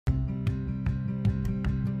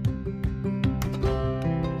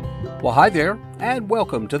Well, hi there, and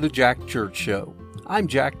welcome to the Jack Church Show. I'm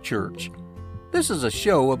Jack Church. This is a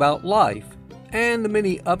show about life and the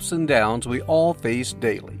many ups and downs we all face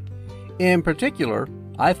daily. In particular,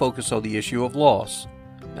 I focus on the issue of loss.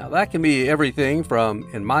 Now, that can be everything from,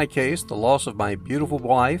 in my case, the loss of my beautiful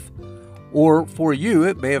wife, or for you,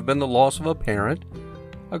 it may have been the loss of a parent,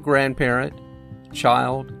 a grandparent,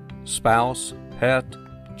 child, spouse, pet,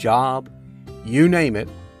 job, you name it.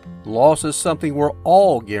 Loss is something we're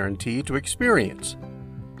all guaranteed to experience,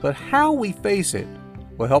 but how we face it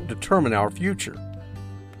will help determine our future.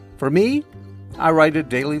 For me, I write a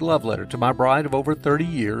daily love letter to my bride of over 30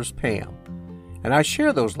 years, Pam, and I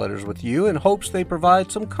share those letters with you in hopes they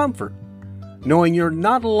provide some comfort, knowing you're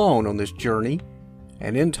not alone on this journey,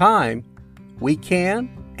 and in time, we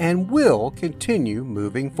can and will continue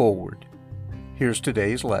moving forward. Here's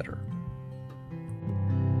today's letter.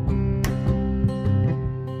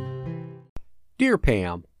 Dear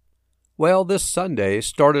Pam, well, this Sunday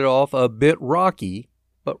started off a bit rocky,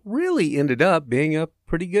 but really ended up being a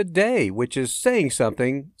pretty good day, which is saying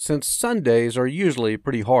something since Sundays are usually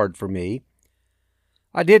pretty hard for me.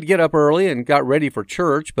 I did get up early and got ready for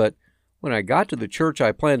church, but when I got to the church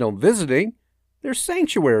I planned on visiting, their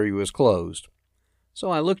sanctuary was closed. So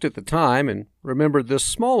I looked at the time and remembered this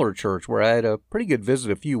smaller church where I had a pretty good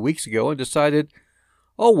visit a few weeks ago and decided,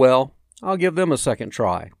 oh well, I'll give them a second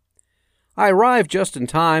try. I arrived just in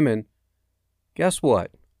time, and guess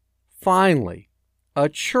what? Finally, a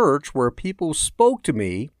church where people spoke to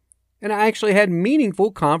me, and I actually had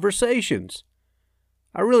meaningful conversations.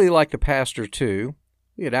 I really liked the pastor, too.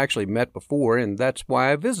 We had actually met before, and that's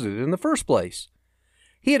why I visited in the first place.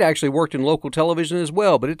 He had actually worked in local television as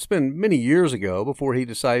well, but it's been many years ago before he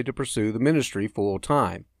decided to pursue the ministry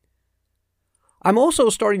full-time. I'm also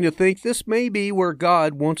starting to think this may be where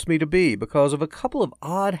God wants me to be because of a couple of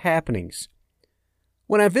odd happenings.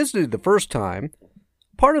 When I visited the first time,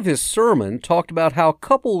 part of his sermon talked about how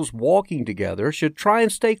couples walking together should try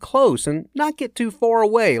and stay close and not get too far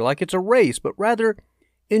away like it's a race, but rather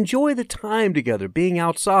enjoy the time together being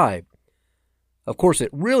outside. Of course, it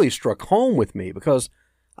really struck home with me because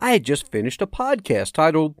I had just finished a podcast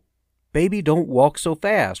titled Baby Don't Walk So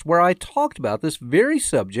Fast, where I talked about this very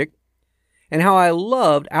subject and how I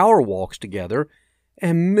loved our walks together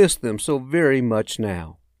and miss them so very much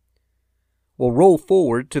now. We'll roll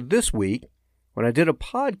forward to this week when I did a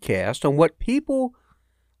podcast on what people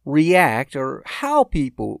react or how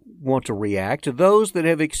people want to react to those that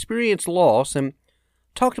have experienced loss, and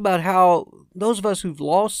talked about how those of us who've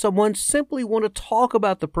lost someone simply want to talk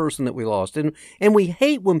about the person that we lost, and we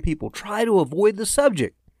hate when people try to avoid the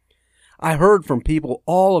subject. I heard from people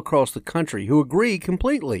all across the country who agree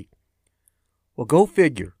completely. Well, go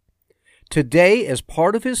figure. Today, as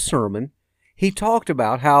part of his sermon, he talked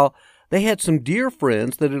about how they had some dear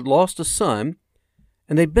friends that had lost a son,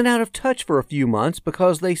 and they'd been out of touch for a few months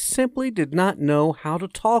because they simply did not know how to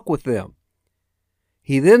talk with them.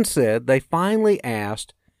 He then said they finally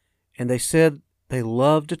asked, and they said they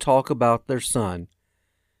loved to talk about their son,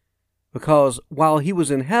 because while he was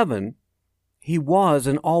in heaven, he was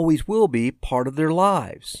and always will be part of their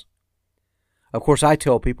lives. Of course, I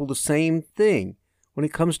tell people the same thing when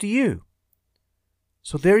it comes to you.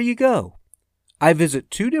 So there you go. I visit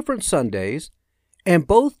 2 different Sundays, and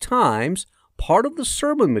both times part of the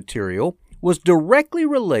sermon material was directly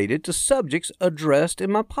related to subjects addressed in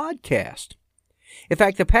my podcast. In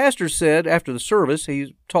fact, the pastor said after the service,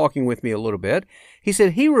 he's talking with me a little bit, he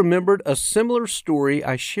said he remembered a similar story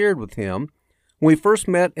I shared with him when we first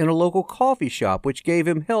met in a local coffee shop, which gave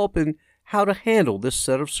him help in how to handle this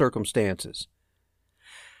set of circumstances.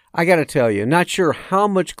 I got to tell you, not sure how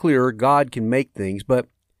much clearer God can make things, but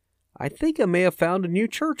I think I may have found a new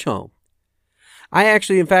church home. I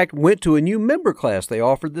actually, in fact, went to a new member class they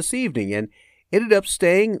offered this evening and ended up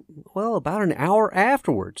staying, well, about an hour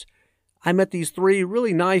afterwards. I met these 3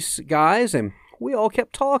 really nice guys, and we all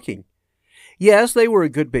kept talking. Yes, they were a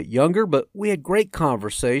good bit younger, but we had great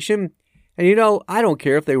conversation. And you know, I don't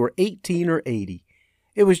care if they were 18 or 80.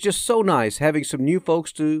 It was just so nice having some new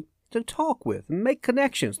folks to talk with and make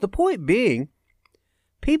connections. The point being,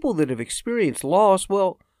 people that have experienced loss,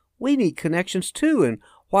 well, we need connections too. And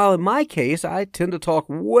while in my case, I tend to talk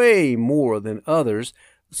way more than others,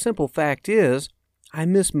 the simple fact is, I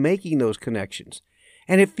miss making those connections.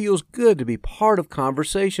 And it feels good to be part of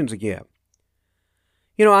conversations again.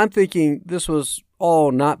 You know, I'm thinking this was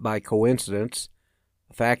all not by coincidence.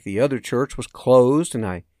 The fact the other church was closed and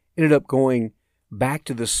I ended up going back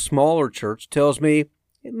to this smaller church tells me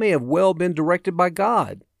it may have well been directed by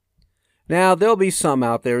God. Now, there'll be some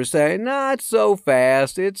out there who say, not so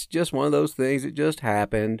fast, it's just one of those things that just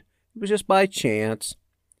happened. It was just by chance.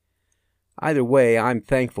 Either way, I'm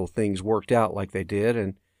thankful things worked out like they did.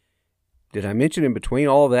 And did I mention in between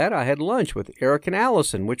all that, I had lunch with Eric and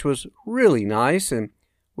Allison, which was really nice, and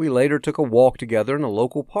we later took a walk together in a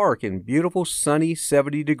local park in beautiful sunny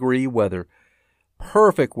 70-degree weather.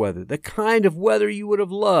 Perfect weather, the kind of weather you would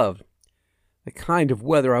have loved. The kind of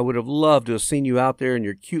weather I would have loved to have seen you out there in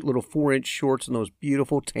your cute little 4-inch shorts and those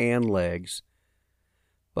beautiful tan legs.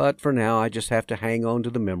 But for now, I just have to hang on to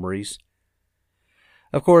the memories.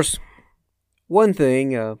 Of course, one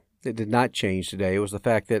thing that did not change today was the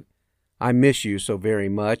fact that I miss you so very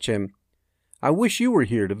much, and I wish you were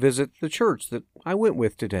here to visit the church that I went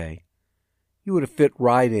with today. You would have fit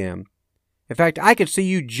right in. In fact, I could see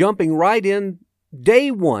you jumping right in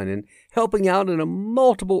day one and helping out in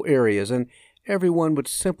multiple areas, and everyone would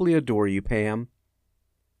simply adore you, Pam.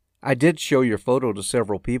 I did show your photo to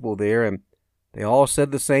several people there, and they all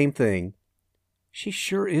said the same thing. She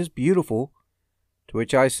sure is beautiful. To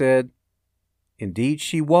which I said, indeed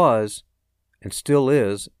she was, and still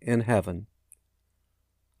is, in heaven.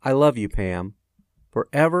 I love you, Pam,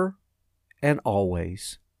 forever and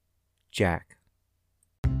always. Jack.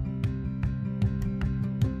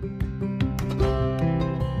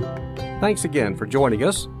 Thanks again for joining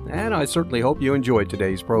us, and I certainly hope you enjoyed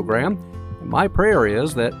today's program. And my prayer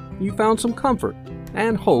is that you found some comfort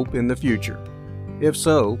and hope in the future. If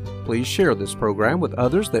so, please share this program with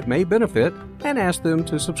others that may benefit and ask them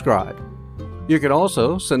to subscribe. You can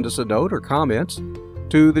also send us a note or comments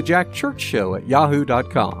to the Jack Church Show at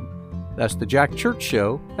yahoo.com. That's the Jack Church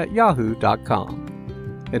Show at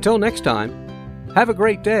yahoo.com. Until next time, have a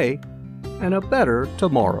great day and a better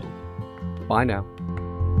tomorrow. Bye now.